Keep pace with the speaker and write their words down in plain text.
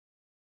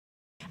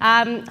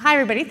Hi,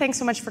 everybody. Thanks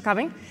so much for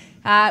coming.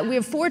 We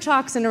have 4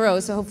 talks in a row,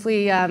 so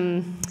hopefully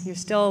you're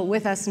still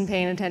with us and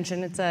paying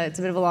attention. It's a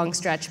bit of a long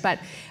stretch, but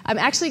I'm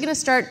actually going to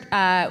start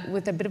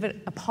with a bit of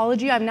an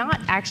apology. I'm not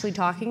actually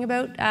talking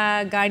about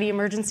gynae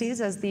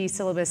emergencies, as the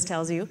syllabus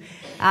tells you,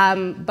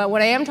 but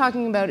what I am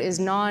talking about is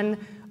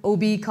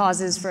non-OB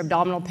causes for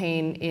abdominal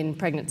pain in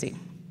pregnancy.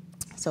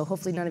 So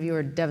hopefully none of you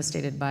are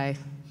devastated by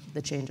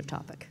the change of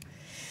topic.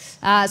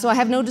 So I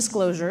have no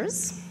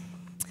disclosures.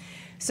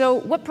 So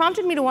what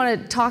prompted me to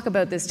want to talk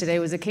about this today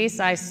was a case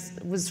I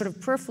was sort of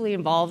peripherally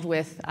involved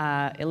with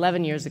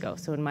 11 years ago,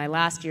 so in my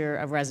last year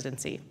of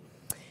residency.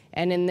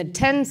 And in the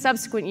 10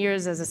 subsequent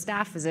years as a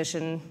staff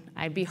physician,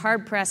 I'd be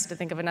hard-pressed to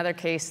think of another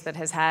case that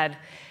has had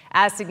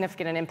as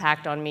significant an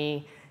impact on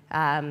me,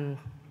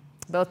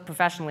 both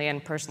professionally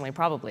and personally,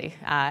 probably.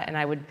 And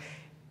I would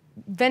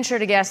venture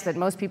to guess that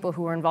most people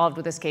who were involved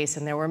with this case,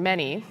 and there were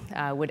many,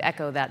 would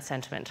echo that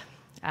sentiment.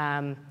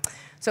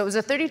 So it was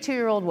a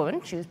 32-year-old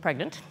woman, she was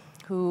pregnant,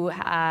 who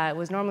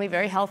was normally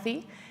very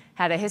healthy,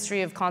 had a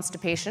history of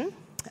constipation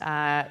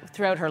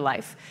throughout her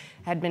life,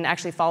 had been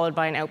actually followed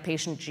by an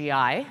outpatient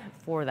GI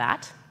for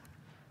that.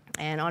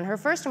 And on her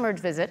first emerge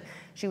visit,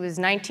 she was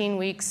 19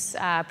 weeks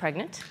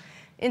pregnant.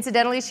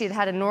 Incidentally, she had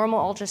had a normal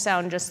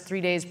ultrasound just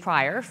 3 days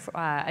prior,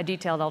 a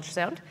detailed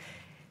ultrasound.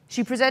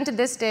 She presented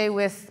this day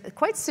with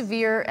quite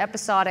severe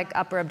episodic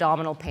upper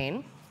abdominal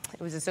pain.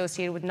 It was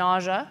associated with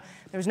nausea.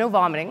 There was no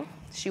vomiting.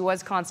 She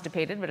was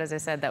constipated, but as I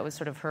said, that was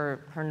sort of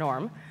her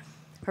norm.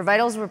 Her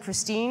vitals were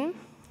pristine.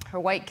 Her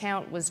white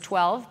count was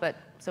 12, but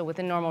so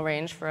within normal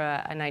range for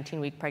a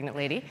 19-week pregnant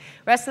lady.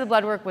 Rest of the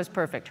blood work was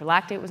perfect. Her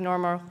lactate was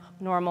normal.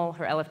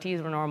 Her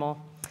LFTs were normal.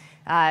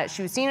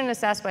 She was seen and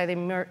assessed by the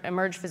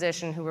emerge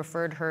physician who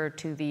referred her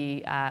to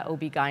the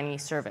OB-GYN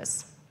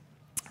service.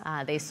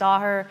 They saw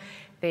her.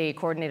 They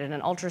coordinated an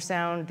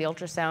ultrasound. The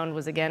ultrasound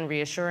was again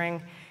reassuring.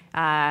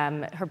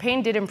 Her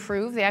pain did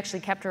improve. They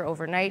actually kept her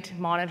overnight,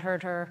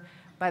 monitored her.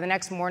 By the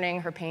next morning,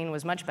 her pain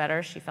was much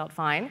better. She felt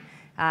fine.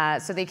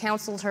 So they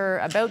counseled her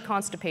about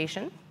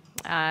constipation.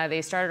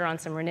 They started her on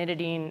some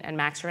ranitidine and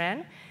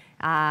Maxaran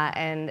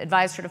and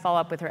advised her to follow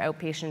up with her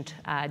outpatient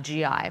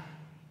GI.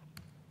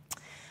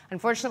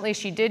 Unfortunately,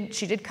 she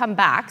did come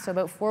back, so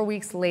about 4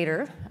 weeks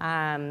later,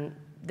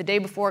 the day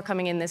before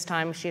coming in this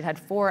time, she had had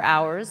 4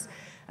 hours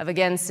of,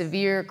 again,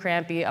 severe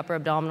crampy upper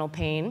abdominal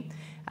pain.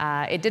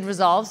 It did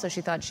resolve, so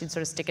she thought she'd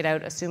sort of stick it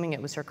out, assuming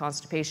it was her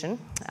constipation.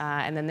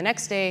 And then the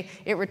next day,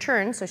 it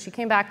returned, so she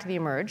came back to the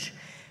emerge.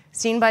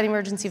 Seen by the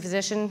emergency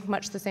physician,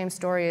 much the same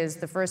story as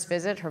the first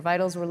visit. Her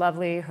vitals were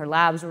lovely, her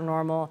labs were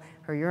normal,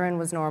 her urine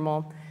was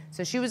normal.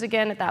 So she was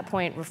again at that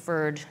point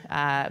referred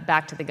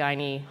back to the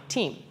gynae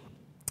team.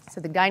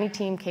 So the gynae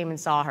team came and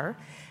saw her.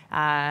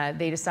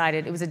 They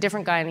decided, it was a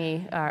different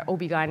gynae,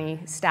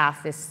 OB-GYN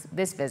staff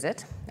this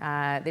visit.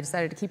 They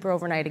decided to keep her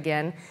overnight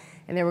again,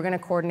 and they were going to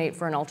coordinate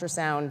for an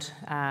ultrasound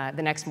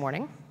the next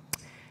morning.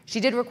 She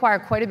did require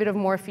quite a bit of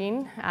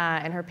morphine,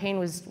 and her pain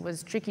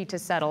was tricky to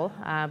settle,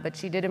 but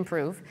she did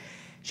improve.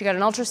 She got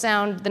an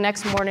ultrasound the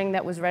next morning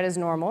that was read as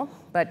normal,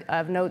 but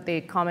of note,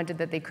 they commented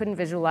that they couldn't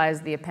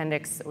visualize the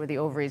appendix or the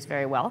ovaries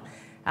very well,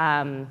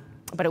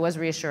 but it was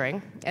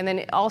reassuring. And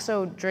then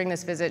also during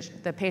this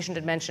visit, the patient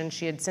had mentioned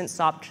she had since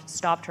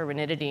stopped her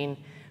ranitidine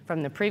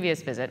from the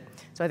previous visit,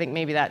 so I think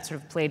maybe that sort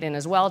of played in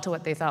as well to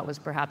what they thought was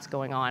perhaps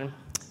going on,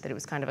 that it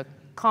was kind of a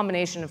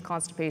combination of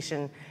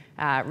constipation,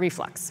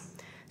 reflux.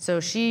 So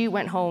she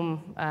went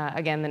home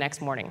again the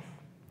next morning.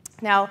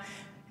 Now,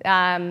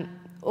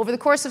 over the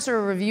course of sort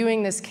of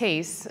reviewing this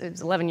case, it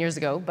was 11 years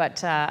ago,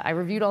 but I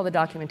reviewed all the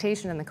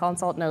documentation and the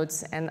consult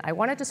notes, and I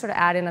wanted to sort of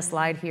add in a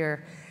slide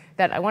here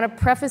that I want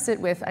to preface it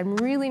with, I'm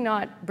really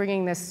not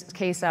bringing this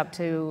case up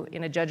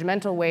in a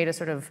judgmental way to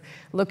sort of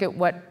look at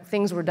what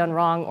things were done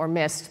wrong or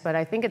missed, but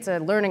I think it's a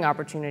learning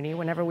opportunity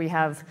whenever we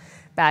have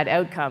bad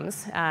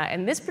outcomes.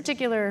 And this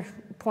particular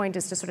point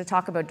is to sort of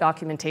talk about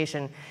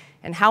documentation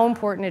and how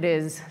important it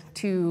is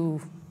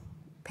to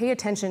pay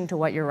attention to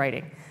what you're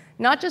writing.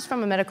 Not just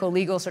from a medical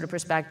legal sort of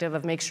perspective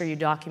of make sure you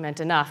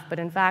document enough, but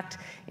in fact,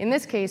 in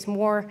this case,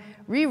 more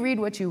reread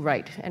what you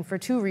write, and for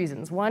 2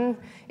 reasons. One,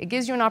 it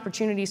gives you an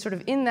opportunity sort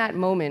of in that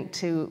moment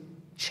to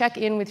check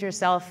in with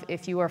yourself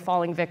if you are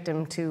falling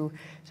victim to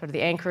sort of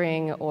the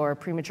anchoring or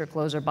premature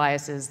closer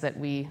biases that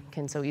we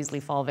can so easily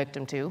fall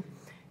victim to.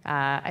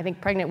 I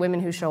think pregnant women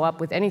who show up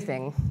with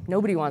anything,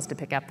 nobody wants to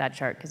pick up that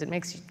chart because it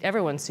makes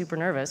everyone super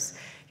nervous.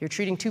 You're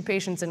treating 2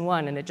 patients in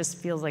one, and it just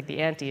feels like the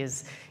ante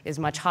is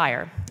much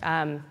higher.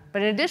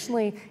 But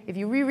additionally, if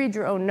you reread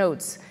your own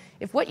notes,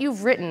 if what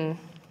you've written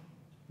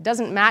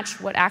doesn't match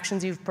what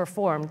actions you've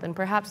performed, then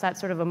perhaps that's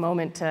sort of a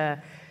moment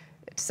to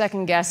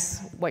second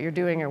guess what you're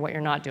doing or what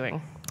you're not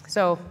doing.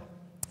 So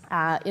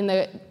in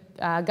the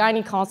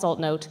gynae consult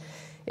note,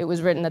 it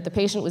was written that the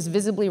patient was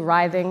visibly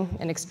writhing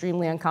and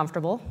extremely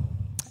uncomfortable.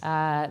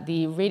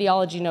 The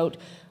radiology note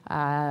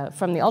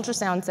from the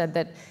ultrasound said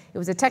that it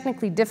was a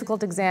technically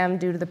difficult exam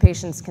due to the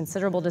patient's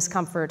considerable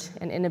discomfort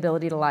and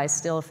inability to lie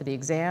still for the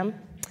exam.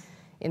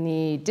 In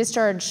the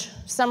discharge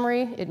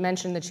summary, it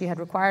mentioned that she had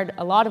required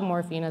a lot of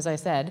morphine, as I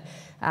said,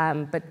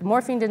 but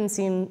morphine didn't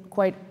seem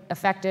quite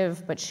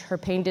effective, but her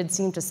pain did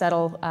seem to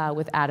settle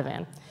with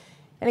Ativan.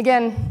 And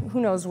again,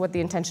 who knows what the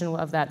intention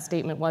of that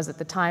statement was at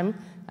the time,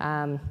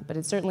 but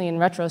it certainly, in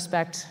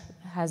retrospect,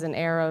 has an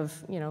air of,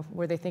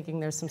 were they thinking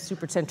there's some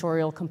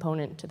supratentorial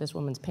component to this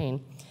woman's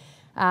pain?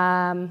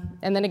 And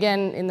then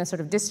again, in the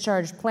sort of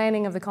discharge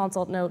planning of the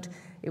consult note,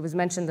 it was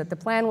mentioned that the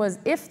plan was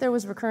if there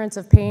was recurrence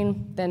of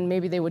pain, then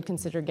maybe they would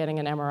consider getting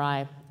an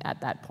MRI at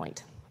that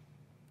point.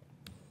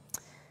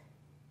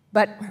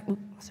 But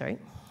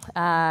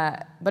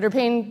her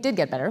pain did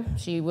get better.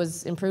 She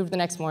was improved the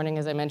next morning,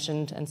 as I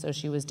mentioned, and so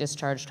she was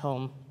discharged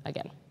home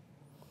again.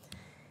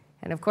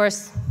 And of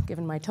course,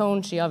 given my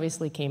tone, she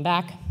obviously came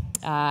back.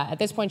 At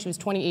this point, she was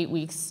 28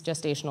 weeks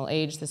gestational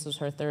age. This was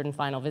her third and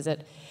final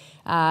visit.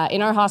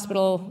 In our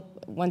hospital,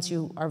 once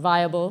you are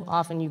viable,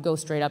 often you go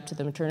straight up to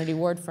the maternity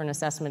ward for an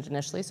assessment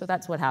initially, so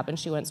that's what happened.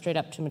 She went straight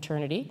up to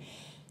maternity.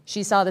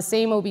 She saw the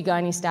same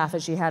OB-GYN staff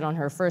as she had on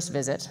her first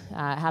visit,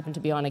 happened to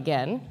be on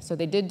again. So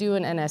they did do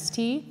an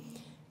NST.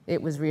 It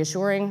was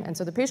reassuring, and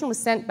so the patient was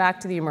sent back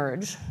to the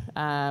emerge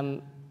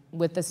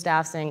with the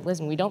staff saying,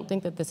 listen, we don't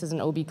think that this is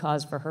an OB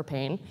cause for her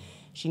pain.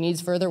 She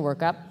needs further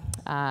workup.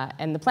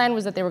 And the plan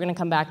was that they were going to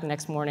come back the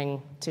next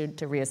morning to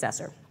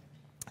reassess her.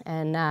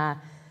 And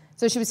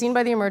so she was seen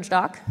by the emerge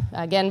doc.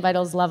 Again,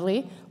 vitals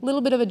lovely. A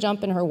little bit of a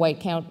jump in her white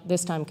count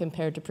this time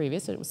compared to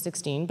previous. It was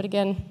 16, but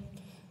again,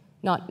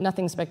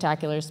 nothing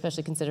spectacular,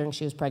 especially considering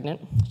she was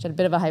pregnant. She had a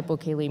bit of a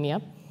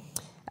hypokalemia.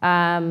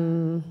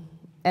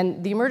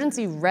 And the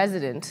emergency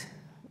resident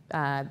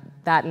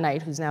that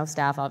night, who's now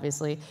staff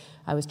obviously,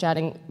 I was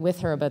chatting with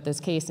her about this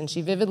case, and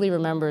she vividly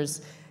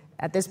remembers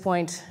at this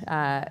point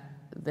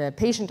the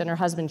patient and her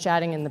husband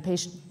chatting, and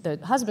the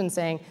husband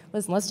saying,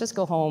 listen, let's just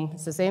go home.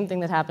 It's the same thing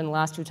that happened the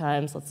last 2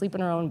 times. Let's sleep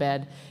in our own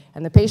bed.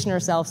 And the patient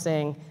herself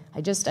saying, I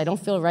don't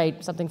feel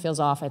right. Something feels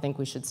off. I think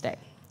we should stay.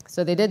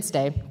 So they did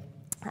stay.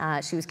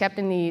 She was kept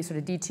in the sort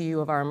of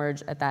DTU of our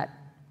emerge at that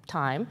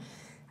time.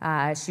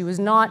 She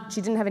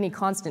didn't have any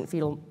constant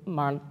fetal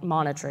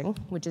monitoring,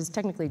 which is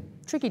technically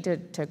tricky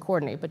to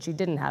coordinate, but she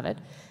didn't have it.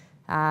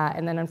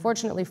 And then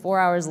unfortunately, 4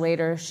 hours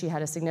later, she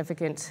had a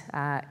significant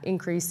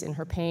increase in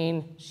her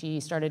pain. She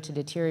started to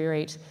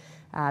deteriorate,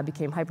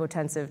 became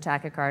hypotensive,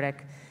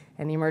 tachycardic,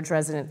 and the emerge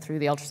resident threw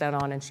the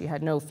ultrasound on, and she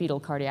had no fetal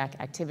cardiac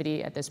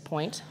activity at this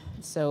point.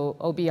 So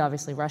OB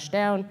obviously rushed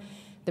down.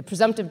 The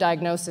presumptive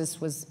diagnosis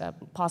was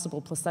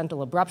possible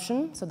placental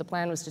abruption, so the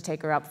plan was to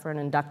take her up for an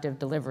inductive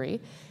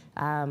delivery.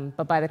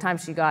 But by the time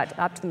she got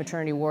up to the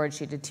maternity ward,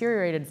 she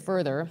deteriorated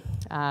further,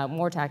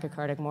 more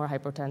tachycardic, more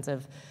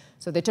hypotensive.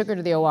 So they took her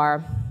to the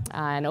OR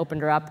and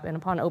opened her up, and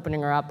upon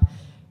opening her up,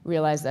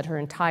 realized that her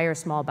entire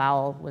small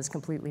bowel was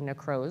completely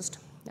necrosed.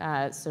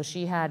 So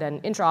she had an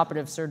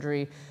intraoperative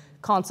surgery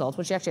consult,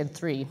 which she actually had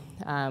 3,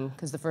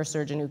 because the first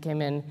surgeon who came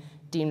in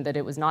deemed that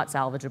it was not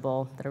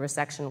salvageable, that a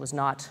resection was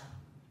not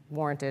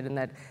warranted, and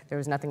that there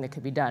was nothing that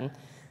could be done.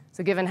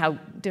 So given how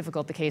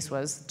difficult the case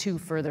was, 2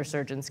 further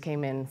surgeons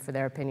came in for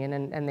their opinion,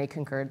 and they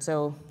concurred.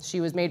 So she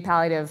was made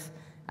palliative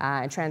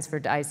and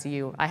transferred to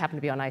ICU. I happened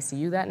to be on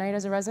ICU that night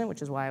as a resident,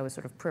 which is why I was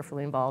sort of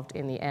peripherally involved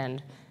in the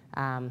end,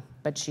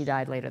 but she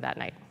died later that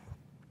night.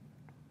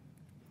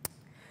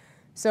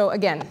 So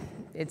again,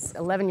 it's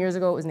 11 years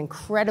ago. It was an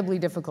incredibly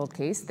difficult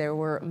case. There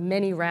were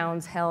many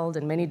rounds held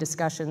and many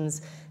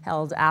discussions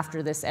held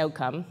after this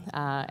outcome.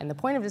 And the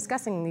point of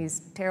discussing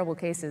these terrible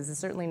cases is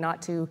certainly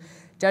not to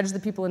judge the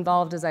people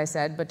involved, as I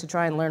said, but to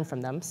try and learn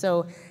from them.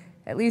 So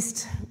at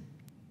least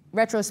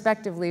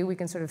retrospectively, we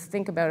can sort of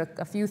think about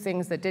a few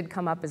things that did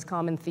come up as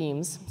common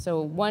themes.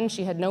 So one,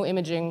 she had no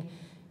imaging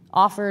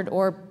offered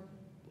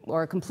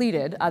or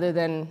completed other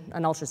than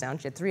an ultrasound.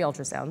 She had 3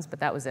 ultrasounds, but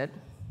that was it.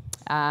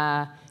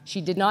 She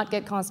did not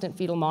get constant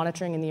fetal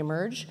monitoring in the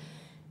emerge.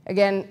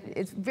 Again,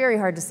 it's very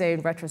hard to say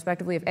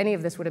retrospectively if any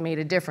of this would have made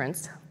a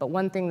difference, but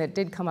one thing that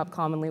did come up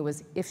commonly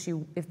was if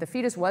the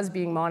fetus was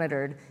being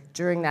monitored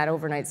during that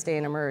overnight stay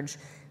in emerge,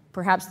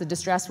 perhaps the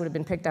distress would have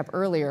been picked up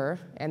earlier,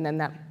 and then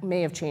that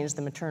may have changed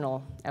the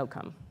maternal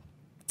outcome.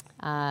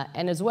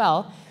 And as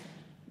well,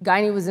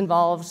 gynae was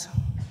involved,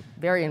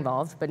 very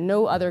involved, but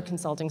no other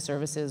consulting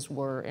services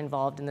were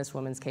involved in this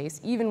woman's case,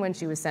 even when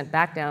she was sent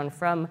back down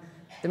from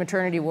the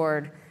maternity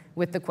ward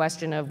with the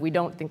question of, we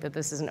don't think that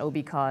this is an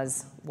OB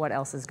cause, what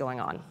else is going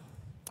on?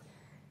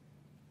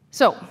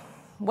 So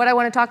what I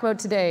want to talk about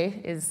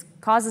today is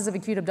causes of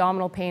acute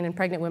abdominal pain in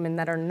pregnant women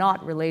that are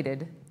not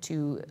related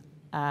to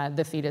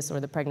the fetus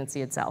or the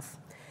pregnancy itself.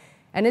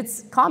 And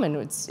it's common,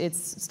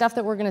 it's stuff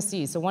that we're going to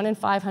see. So 1 in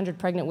 500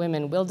 pregnant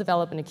women will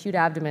develop an acute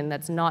abdomen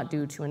that's not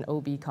due to an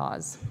OB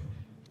cause.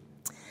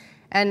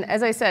 And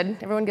as I said,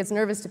 everyone gets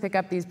nervous to pick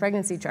up these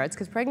pregnancy charts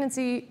because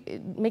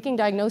making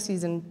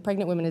diagnoses in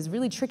pregnant women is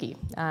really tricky.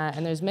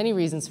 And there's many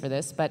reasons for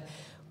this, but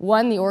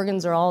one, the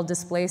organs are all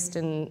displaced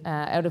and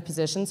out of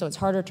position, so it's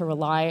harder to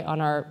rely on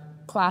our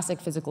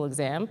classic physical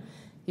exam.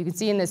 You can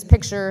see in this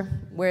picture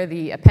where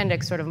the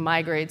appendix sort of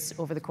migrates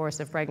over the course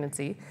of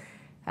pregnancy.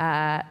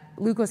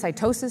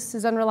 Leukocytosis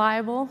is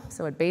unreliable,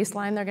 so at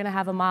baseline they're going to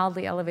have a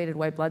mildly elevated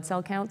white blood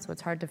cell count, so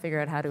it's hard to figure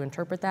out how to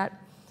interpret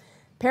that.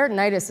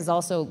 Peritonitis is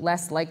also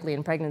less likely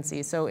in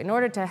pregnancy, so in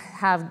order to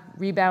have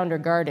rebound or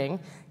guarding,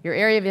 your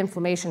area of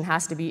inflammation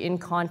has to be in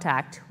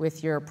contact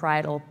with your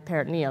parietal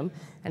peritoneum,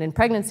 and in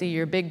pregnancy,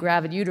 your big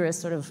gravid uterus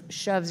sort of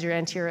shoves your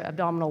anterior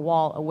abdominal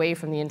wall away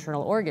from the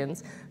internal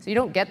organs, so you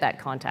don't get that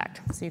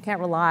contact. So you can't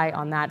rely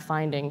on that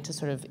finding to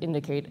sort of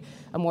indicate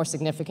a more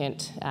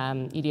significant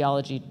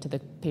etiology to the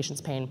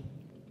patient's pain.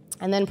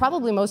 And then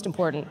probably most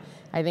important,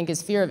 I think,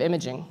 is fear of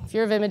imaging.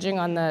 Fear of imaging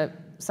on the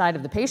side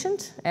of the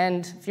patient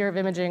and fear of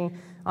imaging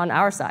on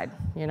our side.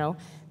 You know,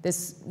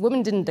 this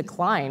woman didn't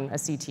decline a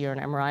CT or an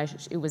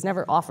MRI. It was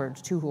never offered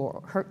to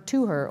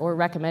her or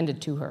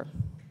recommended to her.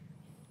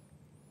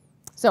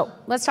 So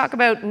let's talk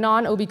about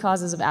non-OB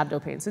causes of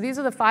abdo pain. So these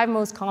are the 5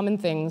 most common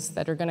things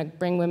that are going to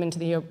bring women to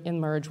the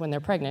emerge when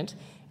they're pregnant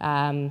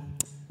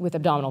with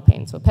abdominal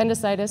pain. So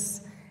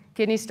appendicitis,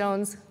 kidney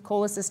stones,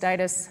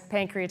 cholecystitis,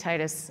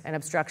 pancreatitis, and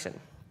obstruction.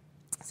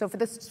 So for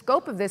the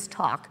scope of this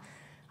talk,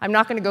 I'm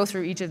not going to go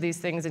through each of these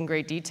things in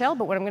great detail,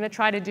 but what I'm going to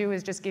try to do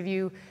is just give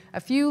you a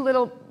few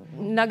little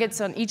nuggets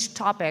on each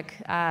topic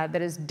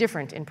that is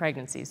different in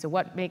pregnancy. So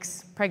what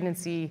makes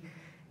pregnancy,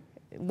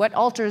 what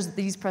alters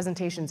these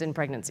presentations in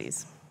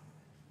pregnancies?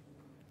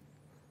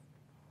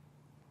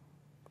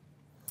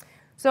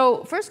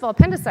 So first of all,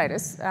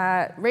 appendicitis.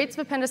 Rates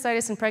of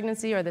appendicitis in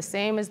pregnancy are the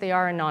same as they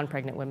are in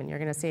non-pregnant women. You're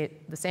going to see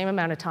it the same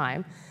amount of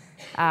time.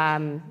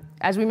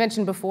 As we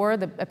mentioned before,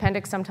 the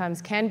appendix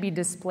sometimes can be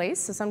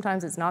displaced, so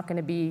sometimes it's not going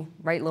to be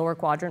right lower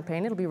quadrant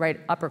pain, it'll be right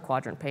upper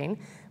quadrant pain.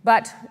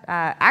 But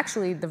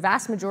actually, the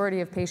vast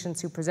majority of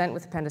patients who present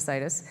with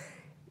appendicitis,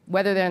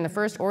 whether they're in the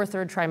 1st or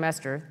 3rd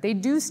trimester, they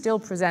do still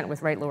present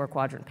with right lower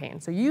quadrant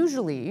pain. So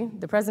usually,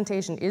 the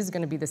presentation is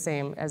going to be the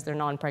same as their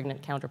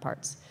non-pregnant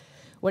counterparts.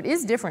 What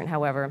is different,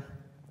 however,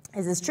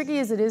 is as tricky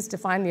as it is to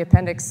find the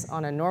appendix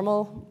on a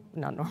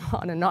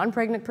on a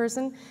non-pregnant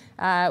person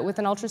with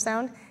an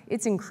ultrasound,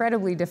 it's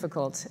incredibly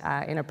difficult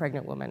in a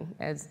pregnant woman.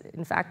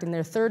 In fact, in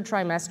their 3rd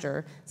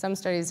trimester, some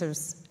studies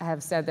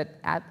have said that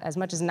as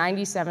much as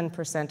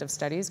 97% of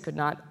studies could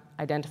not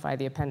identify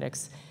the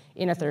appendix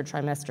in a 3rd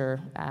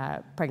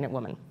trimester pregnant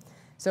woman.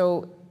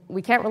 So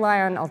we can't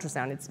rely on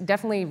ultrasound. It's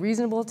definitely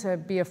reasonable to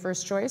be a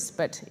first choice,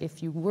 but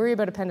if you worry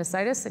about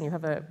appendicitis and you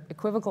have an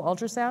equivocal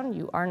ultrasound,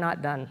 you are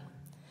not done.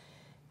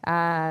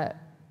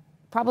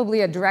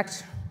 Probably a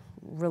direct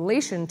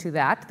relation to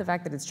that, the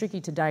fact that it's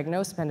tricky to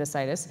diagnose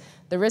appendicitis,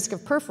 the risk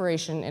of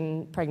perforation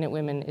in pregnant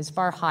women is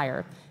far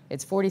higher.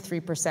 It's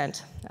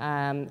 43%,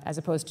 as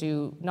opposed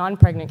to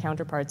non-pregnant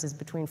counterparts is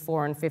between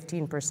 4 and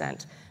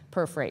 15%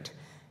 perf rate.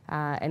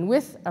 And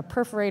with a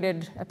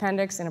perforated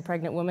appendix in a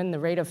pregnant woman, the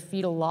rate of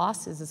fetal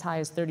loss is as high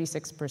as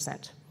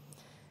 36%.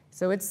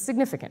 So it's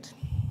significant.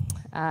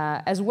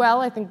 As well,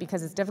 I think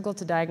because it's difficult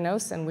to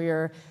diagnose and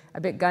we're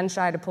a bit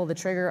gun-shy to pull the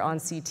trigger on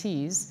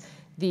CTs,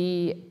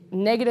 the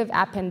negative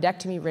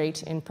appendectomy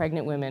rate in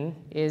pregnant women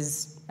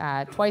is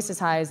twice as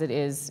high as it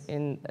is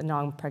in a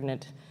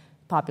non-pregnant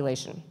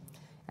population.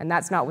 And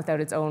that's not without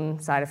its own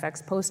side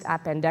effects.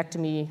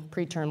 Post-appendectomy,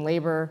 preterm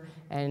labor,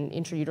 and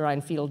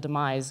intrauterine fetal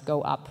demise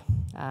go up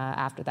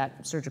after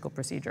that surgical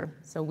procedure.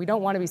 So we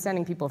don't want to be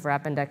sending people for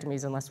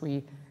appendectomies unless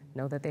we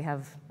know that they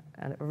have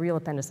a real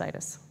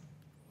appendicitis.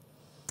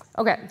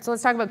 Okay, so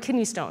let's talk about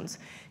kidney stones.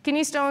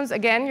 Kidney stones,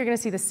 again, you're going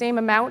to see the same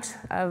amount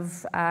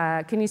of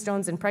kidney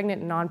stones in pregnant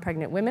and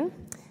non-pregnant women.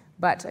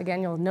 But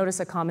again, you'll notice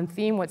a common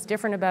theme. What's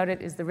different about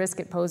it is the risk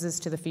it poses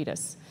to the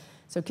fetus.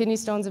 So kidney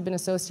stones have been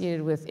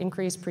associated with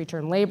increased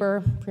preterm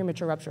labor,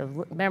 premature rupture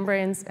of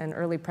membranes, and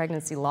early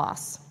pregnancy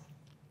loss.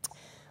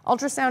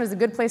 Ultrasound is a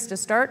good place to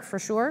start, for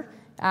sure.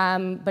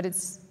 But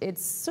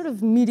it's sort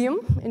of medium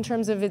in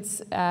terms of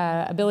its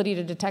ability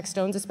to detect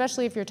stones,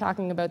 especially if you're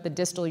talking about the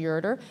distal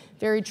ureter.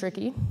 Very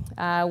tricky.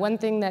 One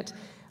thing that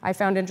I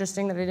found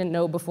interesting that I didn't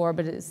know before,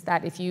 but is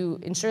that if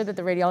you ensure that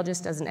the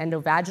radiologist does an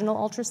endovaginal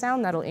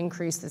ultrasound, that'll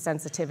increase the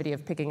sensitivity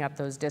of picking up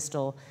those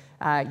distal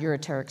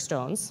ureteric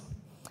stones.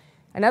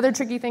 Another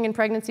tricky thing in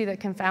pregnancy that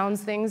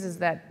confounds things is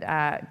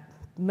that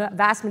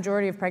vast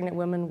majority of pregnant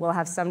women will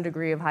have some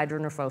degree of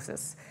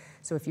hydronephrosis.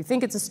 So if you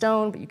think it's a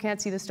stone, but you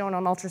can't see the stone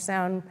on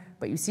ultrasound,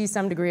 but you see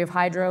some degree of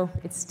hydro,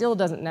 it still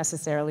doesn't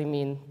necessarily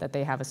mean that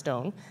they have a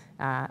stone.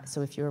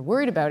 So if you're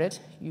worried about it,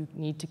 you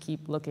need to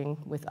keep looking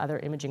with other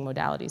imaging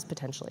modalities,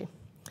 potentially.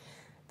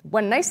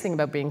 One nice thing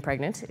about being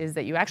pregnant is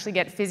that you actually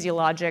get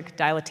physiologic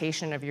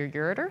dilatation of your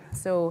ureter.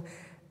 So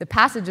the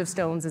passage of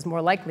stones is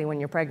more likely when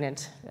you're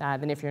pregnant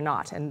than if you're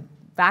not. And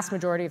vast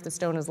majority, if the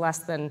stone is less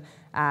than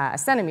a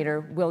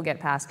centimeter, will get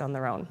passed on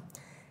their own.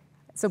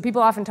 So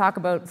people often talk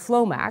about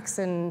flow max,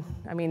 and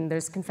I mean,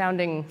 there's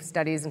confounding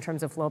studies in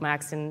terms of flow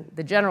max in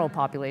the general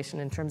population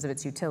in terms of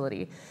its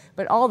utility.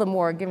 But all the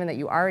more, given that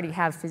you already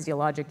have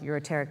physiologic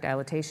ureteric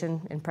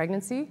dilatation in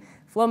pregnancy,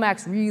 flow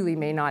max really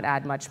may not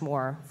add much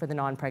more for the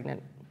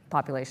non-pregnant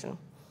population.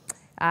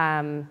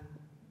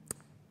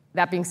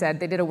 That being said,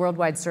 they did a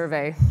worldwide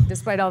survey,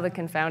 despite all the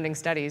confounding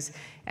studies,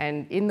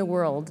 and in the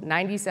world,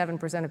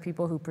 97% of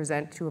people who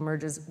present to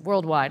emerges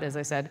worldwide, as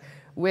I said,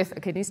 with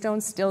a kidney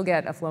stone still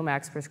get a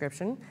Flomax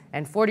prescription,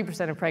 and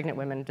 40% of pregnant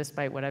women,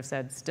 despite what I've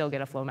said, still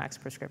get a Flomax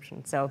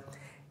prescription. So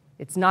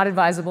it's not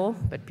advisable,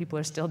 but people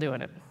are still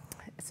doing it.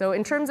 So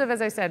in terms of,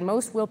 as I said,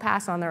 most will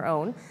pass on their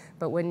own,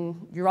 but when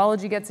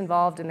urology gets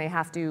involved and they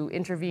have to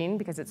intervene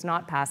because it's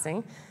not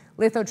passing,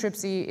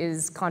 lithotripsy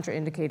is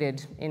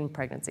contraindicated in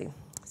pregnancy.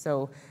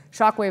 So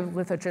shockwave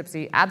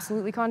lithotripsy,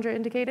 absolutely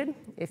contraindicated.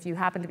 If you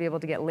happen to be able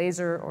to get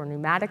laser or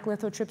pneumatic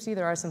lithotripsy,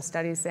 there are some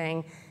studies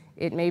saying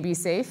it may be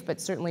safe,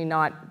 but certainly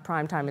not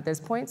prime time at this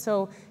point.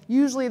 So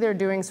usually they're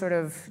doing sort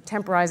of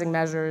temporizing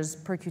measures,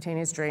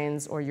 percutaneous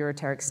drains, or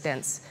ureteric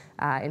stents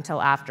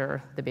until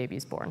after the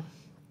baby's born.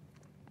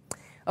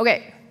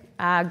 Okay,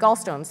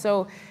 gallstones.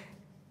 So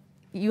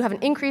you have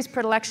an increased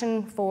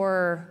predilection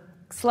for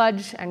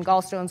sludge and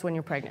gallstones when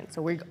you're pregnant.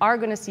 So we are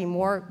going to see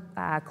more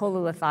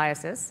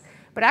cholelithiasis.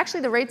 But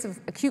actually, the rates of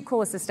acute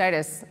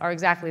cholecystitis are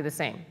exactly the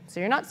same. So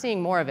you're not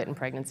seeing more of it in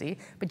pregnancy,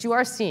 but you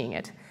are seeing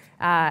it.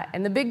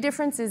 And the big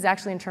difference is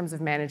actually in terms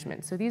of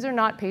management. So these are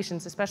not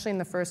patients, especially in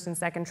the first and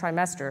second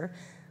trimester,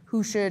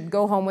 who should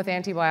go home with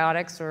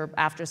antibiotics or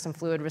after some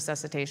fluid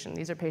resuscitation.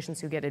 These are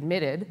patients who get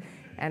admitted,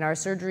 and our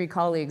surgery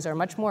colleagues are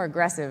much more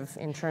aggressive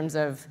in terms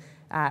of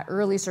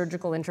early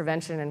surgical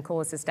intervention and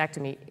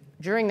cholecystectomy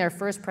during their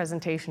first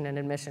presentation and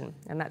admission.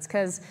 And that's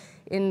because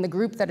in the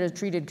group that are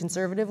treated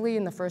conservatively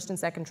in the first and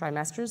second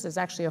trimesters, there's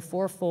actually a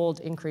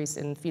 4-fold increase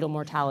in fetal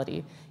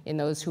mortality in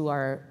those who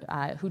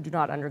do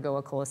not undergo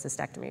a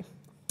cholecystectomy.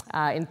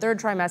 In third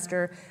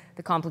trimester,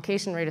 the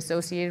complication rate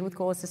associated with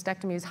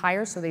cholecystectomy is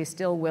higher, so they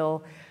still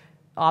will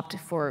opt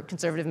for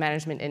conservative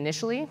management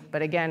initially,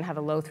 but again, have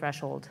a low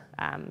threshold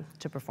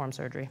to perform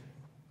surgery.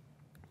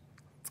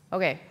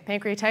 Okay,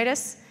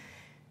 pancreatitis.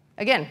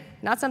 Again,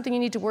 not something you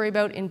need to worry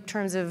about in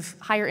terms of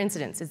higher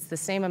incidence. It's the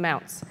same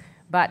amounts,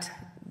 but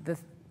the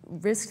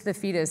risk to the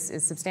fetus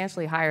is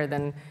substantially higher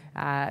than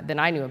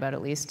I knew about,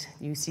 at least.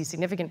 You see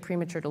significant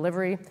premature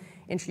delivery,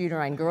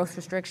 intrauterine growth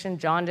restriction,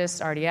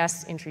 jaundice,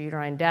 RDS,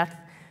 intrauterine death.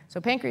 So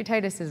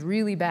pancreatitis is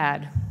really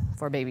bad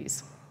for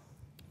babies.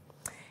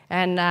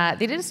 And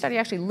they did a study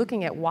actually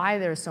looking at why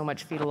there's so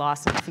much fetal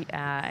loss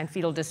and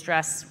fetal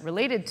distress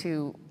related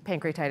to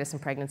pancreatitis in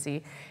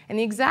pregnancy. And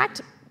the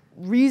exact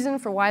reason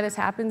for why this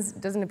happens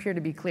doesn't appear to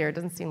be clear. It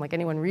doesn't seem like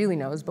anyone really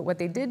knows, but what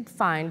they did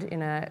find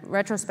in a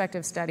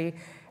retrospective study,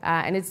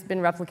 and it's been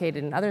replicated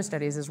in other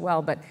studies as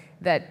well, but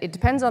that it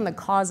depends on the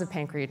cause of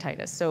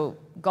pancreatitis. So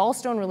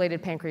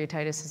gallstone-related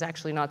pancreatitis is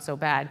actually not so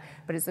bad,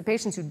 but it's the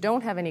patients who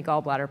don't have any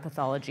gallbladder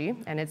pathology,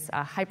 and it's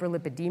a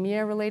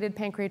hyperlipidemia-related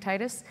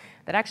pancreatitis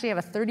that actually have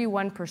a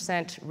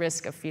 31%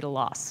 risk of fetal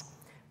loss.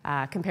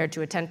 Compared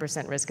to a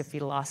 10% risk of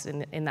fetal loss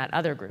in that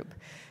other group.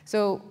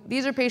 So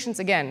these are patients,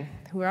 again,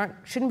 who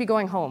shouldn't be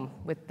going home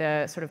with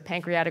the sort of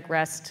pancreatic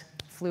rest,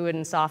 fluid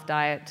and soft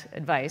diet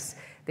advice.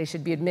 They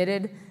should be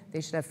admitted, they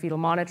should have fetal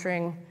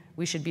monitoring,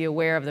 we should be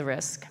aware of the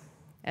risk.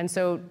 And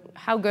so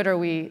how good are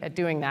we at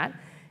doing that?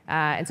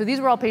 And so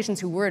these were all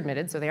patients who were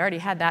admitted, so they already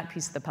had that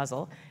piece of the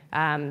puzzle.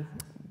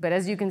 But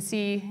as you can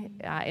see,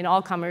 in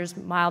all comers,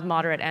 mild,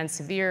 moderate, and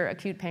severe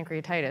acute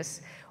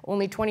pancreatitis,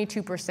 only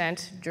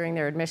 22% during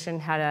their admission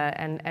had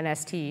an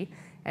ST,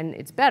 and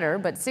it's better,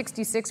 but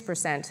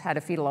 66% had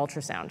a fetal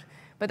ultrasound.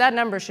 But that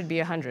number should be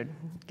 100.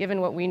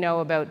 Given what we know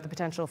about the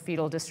potential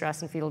fetal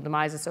distress and fetal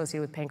demise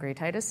associated with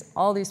pancreatitis,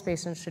 all these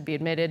patients should be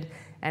admitted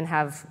and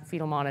have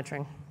fetal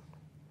monitoring.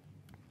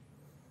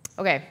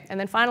 Okay, and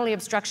then finally,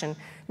 obstruction.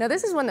 Now,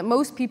 this is one that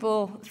most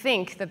people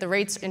think that the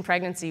rates in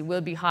pregnancy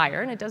will be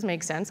higher, and it does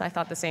make sense. I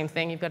thought the same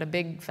thing. You've got a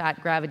big, fat,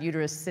 gravid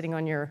uterus sitting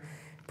on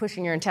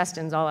pushing your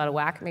intestines all out of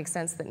whack. It makes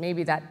sense that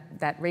maybe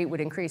that rate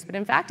would increase. But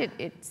in fact,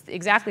 it's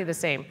exactly the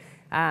same.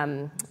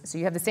 So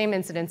you have the same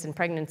incidence in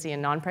pregnancy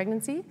and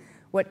non-pregnancy.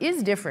 What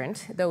is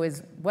different, though,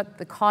 is what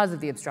the cause of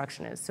the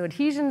obstruction is. So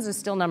adhesions is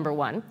still number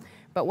one.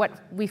 But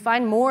what we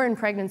find more in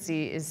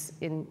pregnancy is,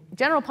 in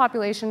general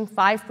population,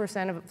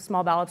 5% of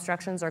small bowel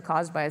obstructions are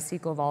caused by a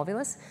cecal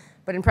volvulus.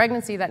 But in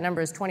pregnancy, that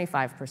number is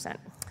 25%.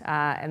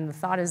 And the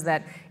thought is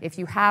that if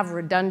you have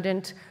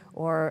redundant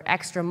or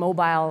extra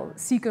mobile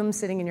cecum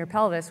sitting in your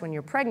pelvis when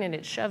you're pregnant,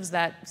 it shoves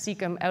that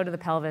cecum out of the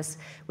pelvis,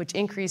 which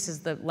increases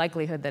the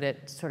likelihood that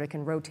it sort of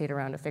can rotate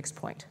around a fixed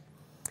point.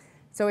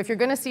 So if you're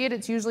going to see it,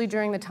 it's usually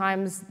during the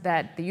times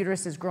that the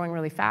uterus is growing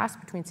really fast,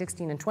 between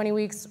 16 and 20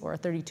 weeks, or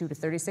 32 to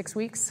 36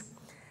 weeks.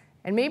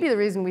 And maybe the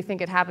reason we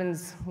think it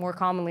happens more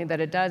commonly than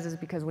it does is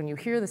because when you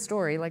hear the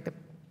story, like the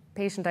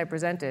patient I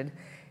presented,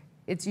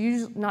 it's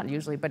not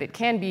usually, but it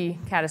can be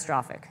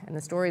catastrophic, and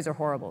the stories are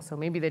horrible. So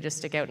maybe they just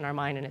stick out in our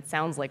mind, and it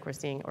sounds like we're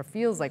seeing, or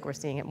feels like we're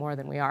seeing it more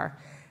than we are.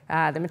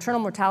 The maternal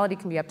mortality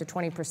can be up to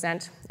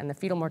 20%, and the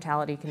fetal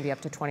mortality can be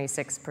up to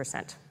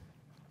 26%.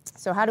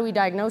 So how do we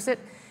diagnose it?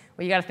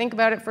 Well, you got to think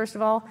about it, first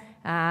of all.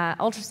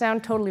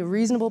 Ultrasound, totally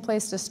reasonable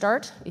place to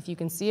start. If you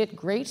can see it,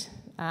 great.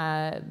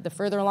 The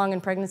further along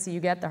in pregnancy you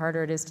get, the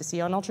harder it is to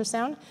see on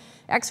ultrasound.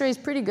 X-ray is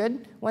pretty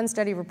good. One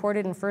study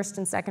reported in first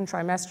and second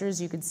trimesters,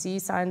 you could see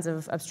signs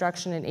of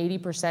obstruction in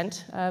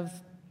 80% of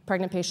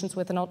pregnant patients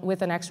with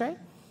an X-ray.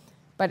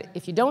 But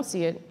if you don't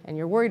see it and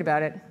you're worried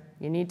about it,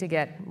 you need to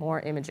get more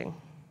imaging.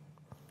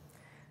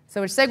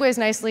 So which segues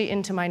nicely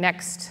into my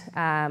next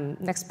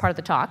part of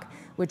the talk,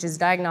 which is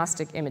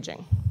diagnostic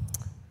imaging.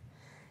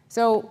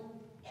 So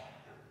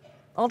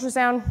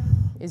ultrasound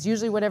is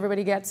usually what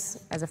everybody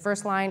gets as a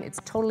first line. It's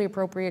totally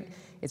appropriate.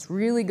 It's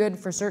really good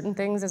for certain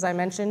things, as I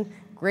mentioned.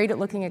 Great at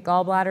looking at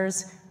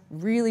gallbladders,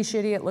 really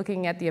shitty at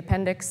looking at the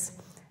appendix,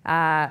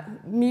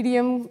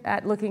 medium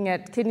at looking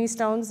at kidney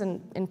stones,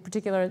 and in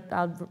particular,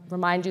 I'll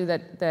remind you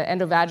that the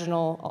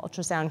endovaginal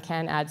ultrasound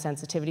can add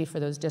sensitivity for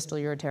those distal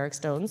ureteric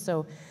stones,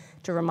 so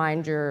to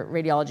remind your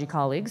radiology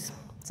colleagues.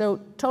 So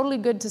totally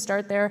good to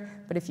start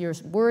there, but if you're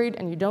worried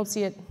and you don't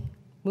see it,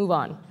 move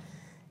on.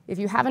 If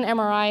you have an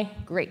MRI,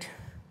 great,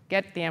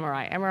 get the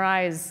MRI.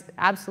 MRI is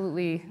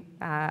absolutely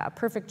a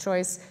perfect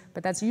choice,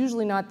 but that's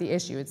usually not the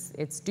issue.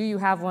 It's do you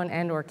have one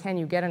and or can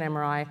you get an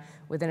MRI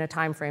within a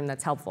time frame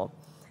that's helpful.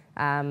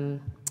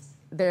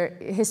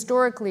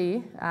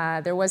 Historically,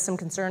 there was some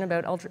concern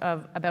about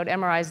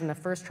MRIs in the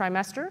first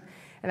trimester,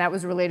 and that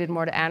was related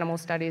more to animal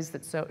studies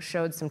that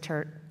showed some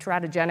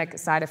teratogenic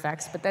side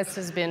effects, but this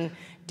has been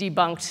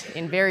debunked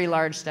in very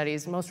large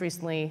studies. Most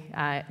recently,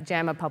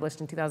 JAMA published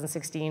in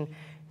 2016,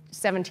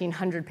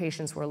 1,700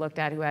 patients were looked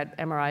at who had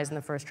MRIs in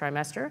the first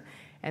trimester,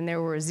 and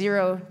there were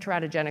 0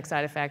 teratogenic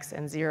side effects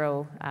and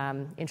 0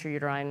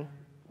 intrauterine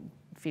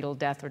fetal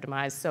death or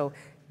demise. So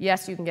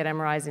yes, you can get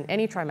MRIs in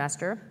any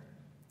trimester,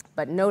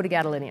 but no to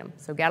gadolinium.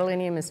 So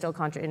gadolinium is still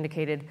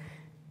contraindicated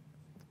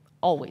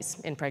always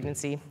in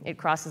pregnancy. It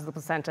crosses the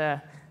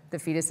placenta, the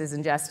fetus is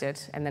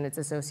ingested, and then it's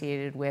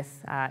associated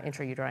with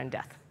intrauterine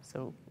death.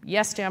 So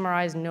yes to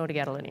MRIs, no to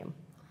gadolinium.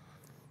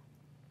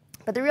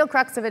 But the real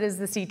crux of it is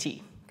the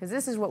CT, because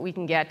this is what we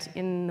can get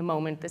in the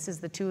moment. This is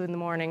the 2 in the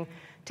morning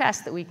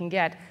test that we can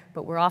get,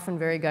 but we're often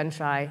very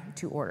gun-shy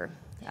to order.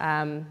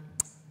 And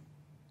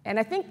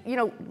I think,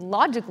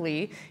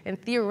 logically and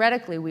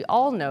theoretically, we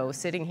all know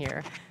sitting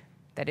here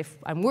that if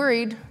I'm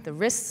worried, the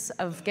risks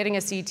of getting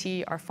a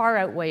CT are far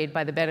outweighed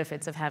by the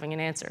benefits of having an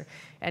answer.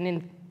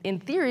 And in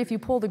theory, if you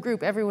poll the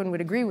group, everyone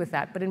would agree with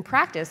that. But in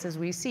practice, as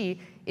we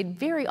see, it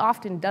very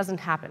often doesn't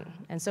happen.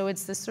 And so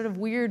it's this sort of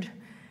weird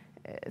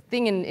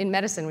thing in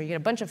medicine where you get a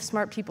bunch of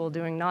smart people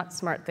doing not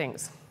smart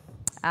things.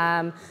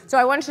 So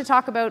I wanted to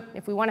talk about,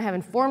 if we want to have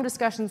informed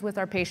discussions with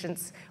our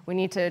patients, we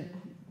need to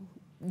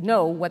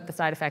know what the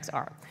side effects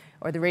are,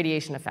 or the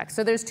radiation effects.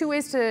 So there's 2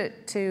 ways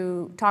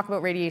to talk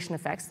about radiation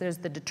effects. There's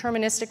the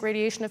deterministic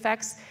radiation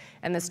effects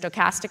and the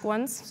stochastic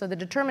ones. So the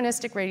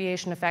deterministic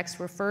radiation effects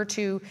refer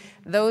to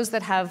those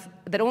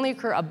that only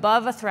occur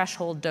above a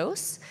threshold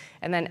dose,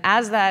 and then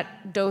as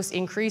that dose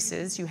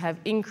increases, you have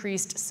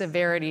increased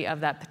severity of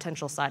that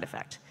potential side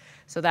effect.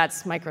 So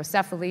that's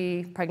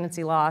microcephaly,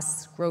 pregnancy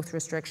loss, growth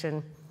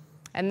restriction.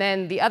 And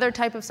then the other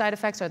type of side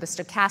effects are the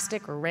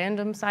stochastic or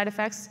random side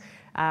effects,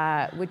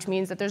 which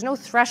means that there's no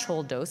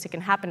threshold dose. It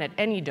can happen at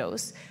any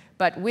dose,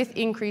 but with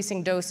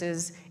increasing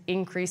doses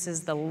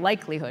increases the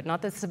likelihood,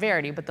 not the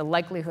severity, but the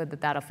likelihood that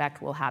that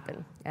effect will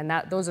happen. And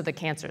those are the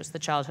cancers, the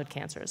childhood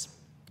cancers.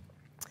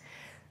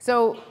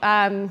 So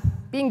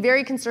being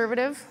very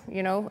conservative,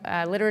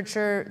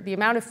 literature, the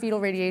amount of fetal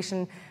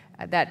radiation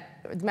the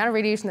amount of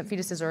radiation that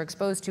fetuses are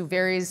exposed to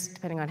varies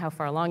depending on how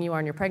far along you are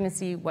in your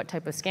pregnancy, what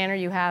type of scanner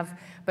you have.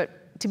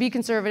 But to be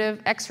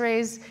conservative,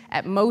 X-rays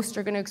at most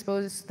are going to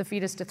expose the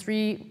fetus to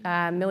 3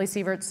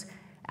 millisieverts.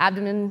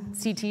 Abdomen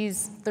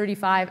CTs,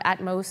 35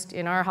 at most.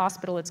 In our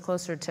hospital, it's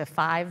closer to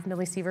 5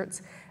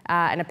 millisieverts.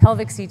 And a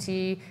pelvic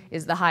CT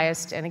is the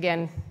highest. And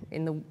again,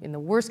 in the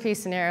worst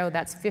case scenario,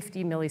 that's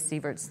 50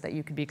 millisieverts that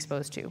you could be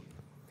exposed to.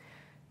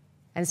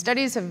 And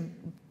studies have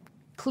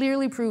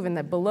clearly proven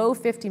that below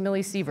 50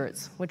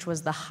 millisieverts, which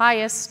was the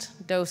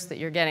highest dose that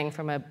you're getting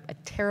from a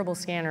terrible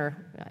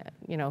scanner,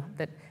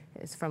 that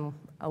is from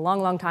a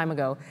long, long time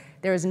ago,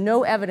 there is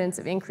no evidence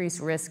of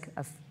increased risk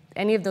of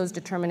any of those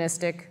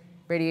deterministic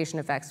radiation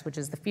effects, which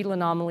is the fetal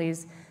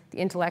anomalies, the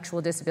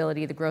intellectual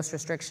disability, the growth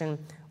restriction,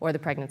 or the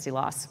pregnancy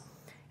loss.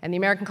 And the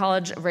American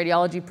College of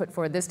Radiology put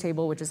forward this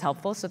table, which is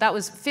helpful. So that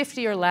was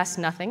 50 or less,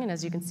 nothing, and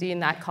as you can see in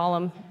that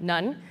column,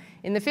 none.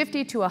 In the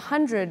 50 to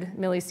 100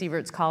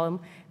 millisieverts column,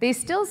 they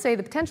still say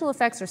the potential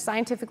effects are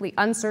scientifically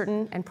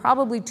uncertain and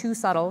probably too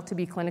subtle to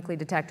be clinically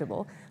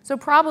detectable. So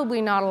probably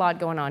not a lot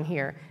going on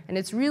here. And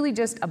it's really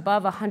just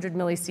above 100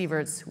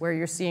 millisieverts where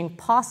you're seeing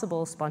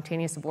possible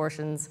spontaneous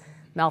abortions,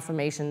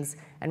 malformations,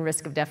 and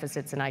risk of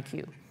deficits in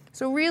IQ.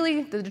 So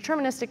really, the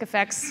deterministic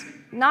effects,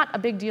 not a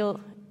big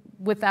deal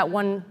with that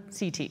one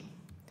CT.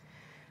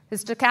 The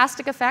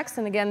stochastic effects,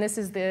 and again, this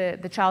is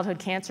the childhood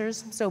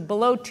cancers. So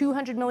below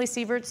 200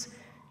 millisieverts,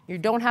 you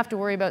don't have to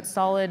worry about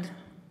solid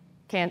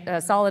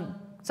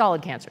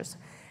cancers.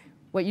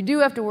 What you do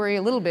have to worry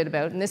a little bit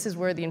about, and this is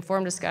where the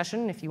informed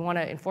discussion, if you want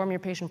to inform your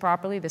patient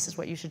properly, this is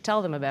what you should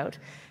tell them about,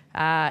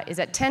 is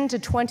at 10 to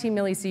 20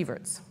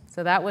 millisieverts.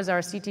 So that was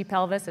our CT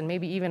pelvis and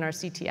maybe even our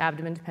CT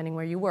abdomen, depending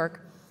where you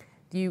work.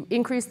 You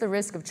increase the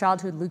risk of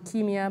childhood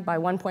leukemia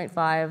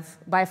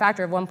by a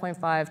factor of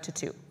 1.5 to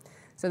 2.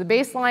 So the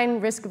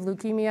baseline risk of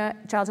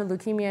leukemia, childhood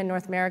leukemia in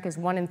North America is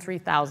 1 in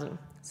 3,000.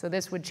 So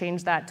this would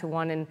change that to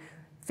 1 in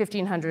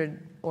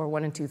 1,500 or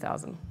 1 in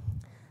 2,000.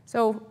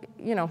 So,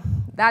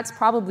 that's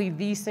probably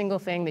the single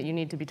thing that you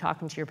need to be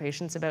talking to your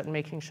patients about and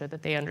making sure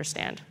that they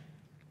understand.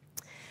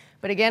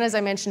 But again, as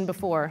I mentioned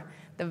before,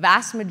 the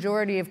vast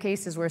majority of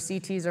cases where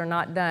CTs are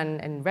not done,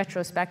 and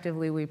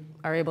retrospectively we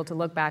are able to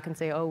look back and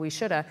say, oh, we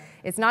shoulda,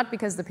 it's not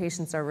because the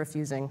patients are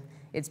refusing.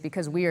 It's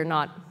because we are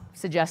not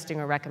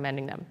suggesting or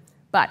recommending them.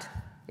 But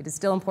it is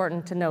still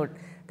important to note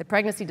that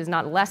pregnancy does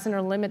not lessen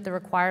or limit the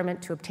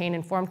requirement to obtain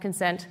informed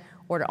consent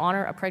or to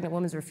honor a pregnant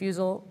woman's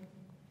refusal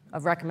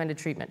of recommended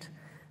treatment.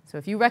 So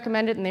if you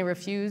recommend it and they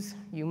refuse,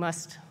 you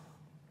must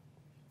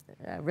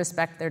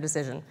respect their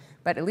decision.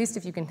 But at least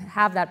if you can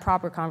have that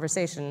proper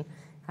conversation,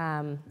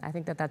 I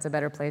think that that's a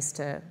better place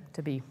to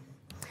be.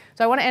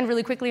 So I want to end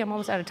really quickly. I'm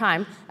almost out of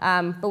time,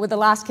 but with the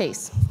last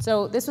case.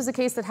 So this was a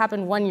case that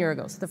happened 1 year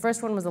ago. So the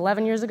first one was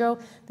 11 years ago.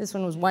 This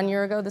one was 1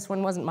 year ago. This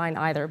one wasn't mine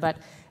either. But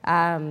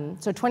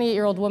so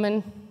 28-year-old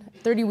woman,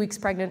 30 weeks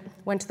pregnant,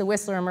 went to the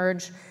Whistler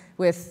Emerge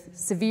with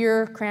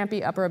severe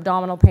crampy upper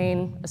abdominal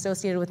pain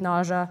associated with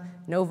nausea,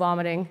 no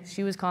vomiting.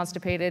 She was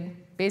constipated,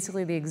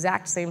 basically the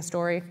exact same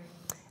story.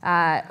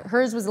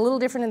 Hers was a little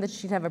different in that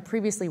she'd have a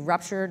previously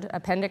ruptured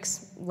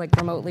appendix, like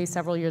remotely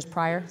several years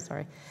prior,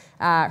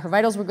 Her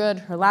vitals were good,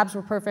 her labs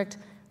were perfect,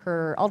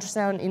 her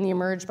ultrasound in the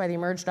Emerge by the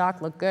Emerge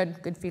doc looked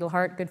good, good fetal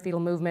heart, good fetal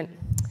movement.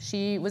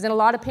 She was in a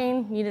lot of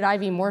pain, needed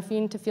IV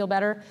morphine to feel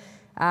better,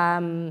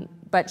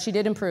 but she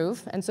did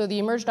improve. And so the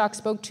Emerge doc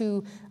spoke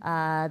to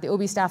the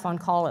OB staff on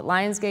call at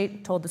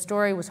Lionsgate, told the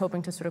story, was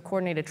hoping to sort of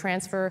coordinate a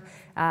transfer,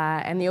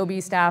 and the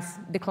OB staff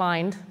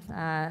declined,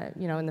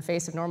 in the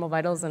face of normal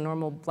vitals and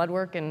normal blood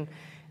work, and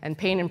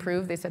pain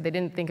improved. They said they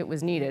didn't think it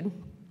was needed.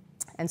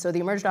 And so the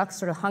Emerge doc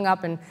sort of hung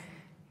up, and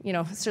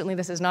certainly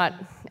this is not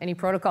any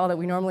protocol that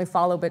we normally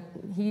follow, but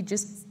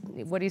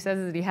what he says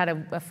is that he had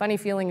a funny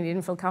feeling and he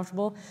didn't feel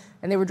comfortable.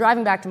 And they were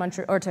driving back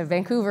to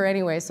Vancouver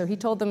anyway, so he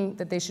told them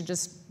that they should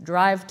just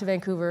drive to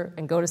Vancouver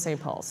and go to St.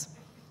 Paul's,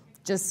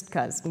 just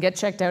because, and get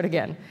checked out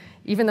again.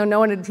 Even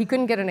though he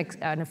couldn't get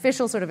an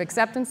official sort of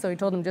acceptance, so he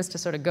told them just to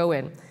sort of go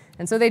in.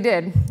 And so they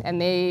did, and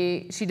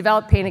she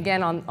developed pain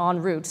again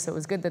en route, so it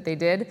was good that they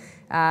did.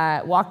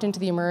 Walked into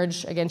the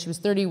Emerge, again, she was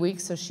 30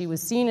 weeks, so she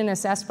was seen and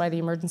assessed by the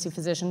emergency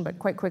physician, but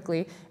quite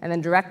quickly, and then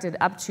directed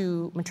up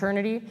to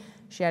maternity.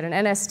 She had an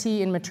NST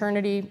in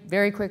maternity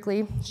very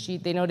quickly.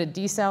 They noted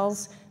D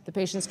cells. The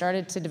patient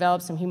started to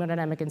develop some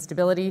hemodynamic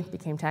instability,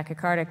 became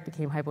tachycardic,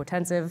 became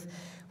hypotensive,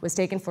 was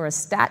taken for a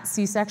stat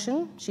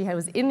C-section. She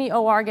was in the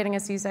OR getting a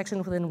C-section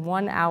within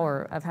 1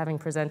 hour of having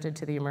presented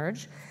to the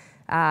Emerge.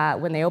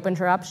 When they opened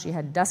her up, she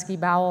had dusky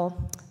bowel.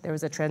 There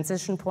was a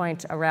transition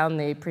point around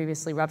the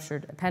previously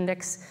ruptured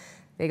appendix.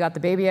 They got the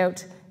baby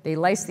out. They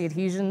lysed the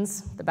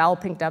adhesions. The bowel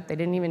pinked up. They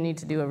didn't even need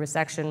to do a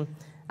resection.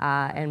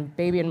 And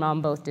baby and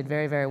mom both did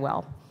very, very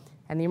well.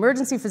 And the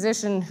emergency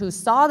physician who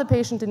saw the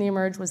patient in the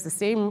Emerge was the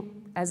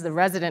same as the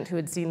resident who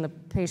had seen the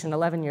patient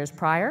 11 years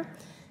prior.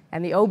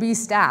 And the OB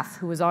staff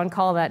who was on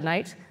call that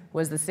night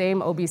was the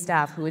same OB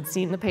staff who had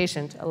seen the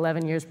patient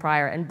 11 years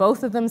prior. And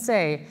both of them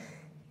say,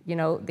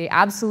 they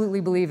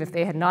absolutely believe if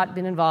they had not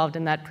been involved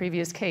in that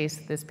previous case,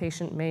 this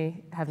patient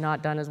may have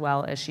not done as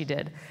well as she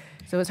did.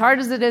 So as hard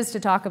as it is to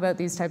talk about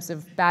these types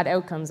of bad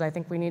outcomes, I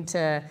think we need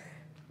to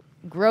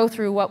grow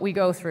through what we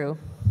go through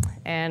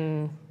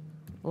and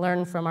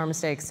learn from our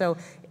mistakes. So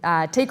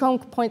take-home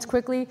points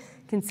quickly.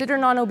 Consider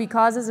non-OB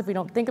causes. If we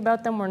don't think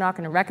about them, we're not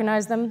going to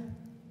recognize them.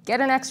 Get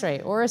an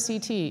X-ray or a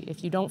CT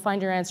if you don't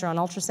find your answer on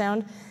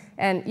ultrasound.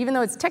 And even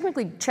though it's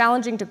technically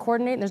challenging to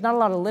coordinate, and there's not a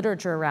lot of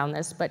literature around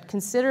this, but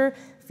consider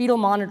fetal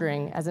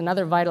monitoring as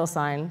another vital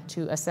sign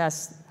to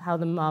assess how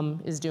the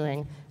mom is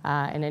doing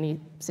in any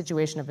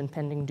situation of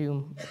impending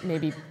doom,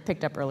 maybe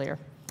picked up earlier.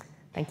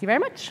 Thank you very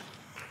much.